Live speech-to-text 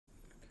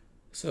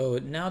So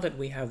now that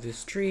we have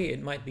this tree,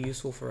 it might be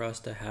useful for us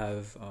to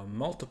have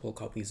multiple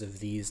copies of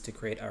these to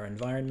create our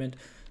environment.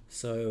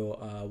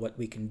 So what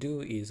we can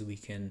do is we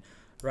can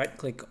right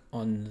click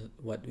on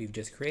what we've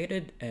just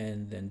created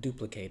and then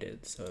duplicate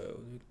it.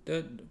 So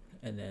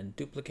and then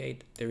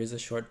duplicate. There is a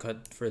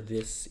shortcut for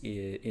this.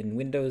 In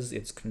Windows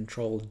it's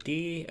Control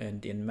D,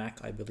 and in Mac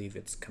I believe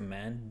it's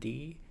Command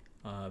D.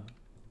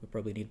 We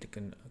probably need to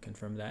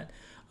confirm that.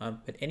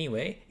 But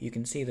anyway, you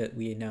can see that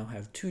we now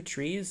have two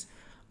trees.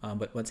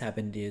 But what's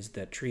happened is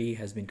that tree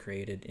has been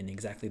created in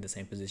exactly the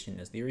same position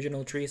as the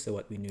original tree. So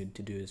what we need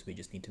to do is we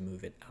just need to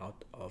move it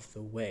out of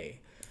the way.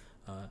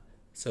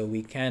 So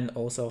we can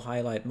also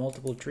highlight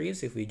multiple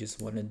trees if we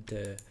just wanted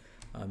to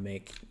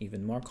make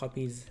even more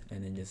copies,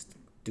 and then just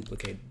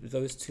duplicate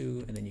those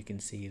two, and then you can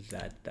see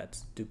that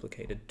that's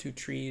duplicated two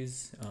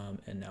trees,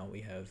 and now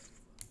we have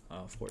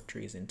 4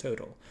 trees in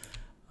total.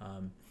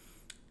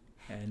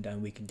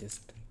 And we can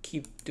just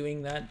keep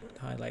doing that,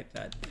 highlight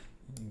that,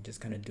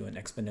 just kind of do an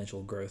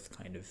exponential growth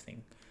kind of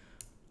thing.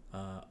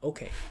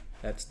 Okay,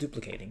 that's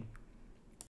duplicating.